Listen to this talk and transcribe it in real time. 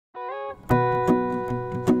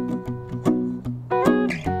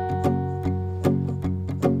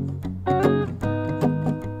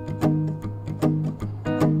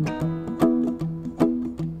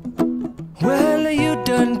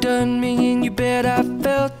Done me and you bet I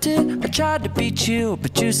felt it. I tried to be chill,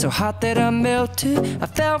 but you're so hot that I melted. I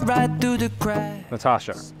fell right through the crack.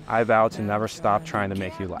 Natasha, I vow to never stop trying to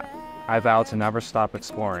make you laugh. I vow to never stop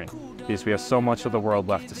exploring, because we have so much of the world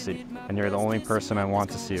left to see, and you're the only person I want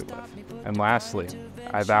to see it with. And lastly,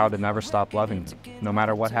 I vow to never stop loving you, no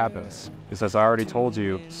matter what happens, because as I already told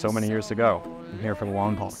you so many years ago, I'm here for the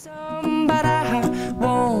long haul. But I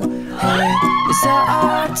won't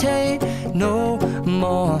hesitate no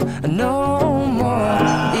more, no more.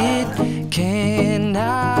 It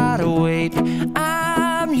cannot wait.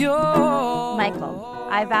 I'm yours. Michael,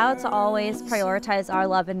 I vow to always prioritize our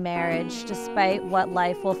love and marriage despite what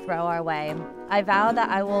life will throw our way. I vow that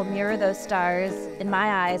I will mirror those stars in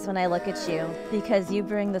my eyes when I look at you, because you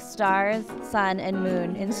bring the stars, sun, and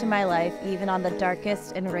moon into my life even on the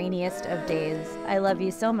darkest and rainiest of days. I love you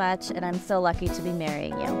so much, and I'm so lucky to be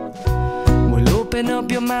marrying you. Well, open up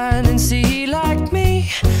your mind and see like me.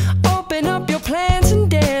 Open up your plans and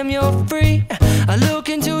damn, you're free. I look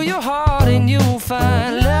into your heart and you'll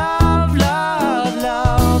find love, love,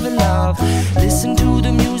 love, and love. Listen to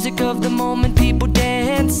the music of the moment, people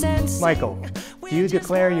dance and sing. Michael, do you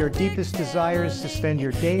declare your deepest desires to spend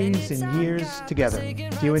your days and years together?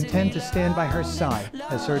 Do you intend to stand by her side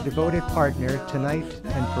as her devoted partner tonight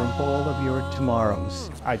and for all of your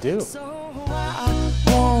tomorrows? I do. I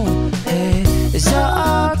won't hesitate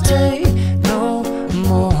no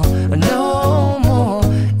more, no more.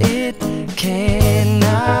 It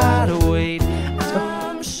cannot wait.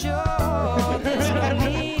 I'm sure that I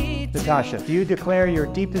need. Natasha, do you declare your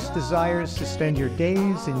deepest desires to spend your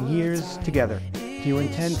days and years together? Do you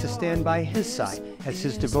intend to stand by his side as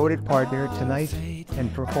his devoted partner tonight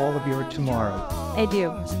and for all of your tomorrow? I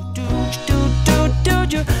do.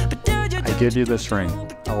 I give you this ring,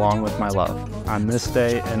 along with my love. On this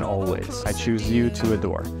day and always, I choose you to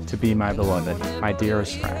adore, to be my beloved, my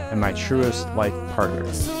dearest friend, and my truest life partner.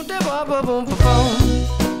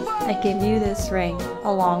 I give you this ring,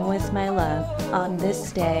 along with my love. On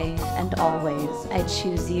this day and always, I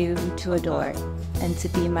choose you to adore, and to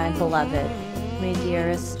be my beloved, my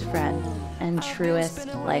dearest friend, and truest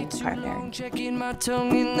life partner.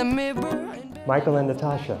 Michael and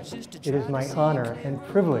Natasha, it is my honor and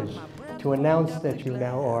privilege to announce that you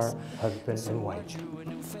now are husband and wife.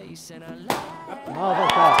 How about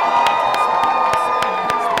that?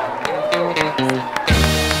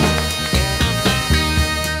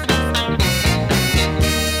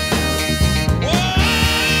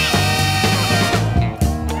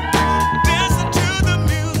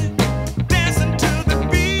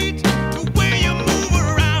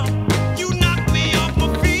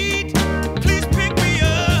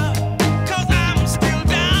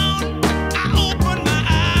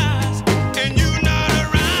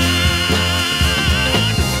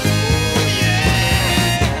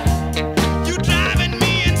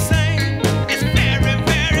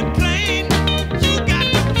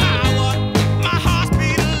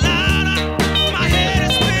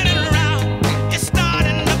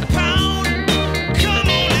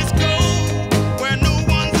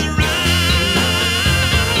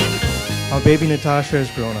 Our baby Natasha has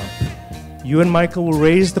grown up. You and Michael will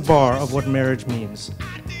raise the bar of what marriage means.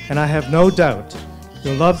 And I have no doubt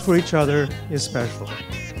your love for each other is special.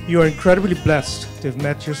 You are incredibly blessed to have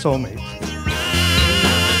met your soulmate.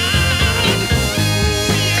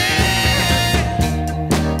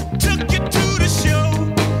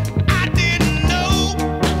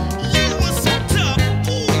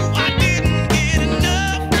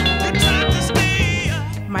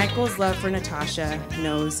 Michael's love for Natasha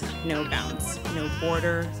knows no bounds, no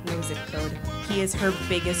border, no zip code. He is her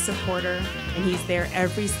biggest supporter, and he's there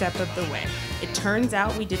every step of the way. It turns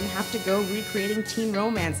out we didn't have to go recreating teen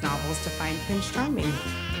romance novels to find Prince Charming.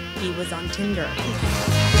 He was on Tinder.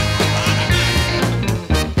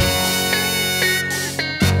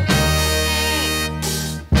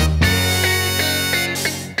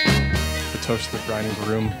 Toast the bride and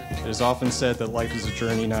groom. It is often said that life is a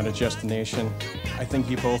journey, not a destination. I think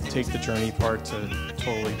you both take the journey part to a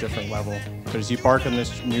totally different level. But as you embark on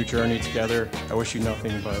this new journey together, I wish you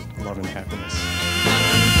nothing but love and happiness.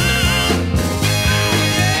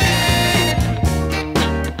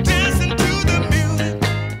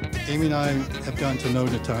 Amy and I have gotten to know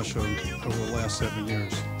Natasha over the last 7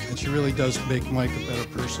 years, and she really does make Mike a better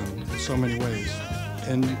person in so many ways.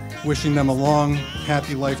 And wishing them a long,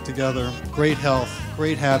 happy life together, great health,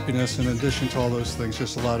 great happiness, in addition to all those things,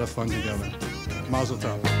 just a lot of fun together. Mazel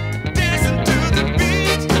tov.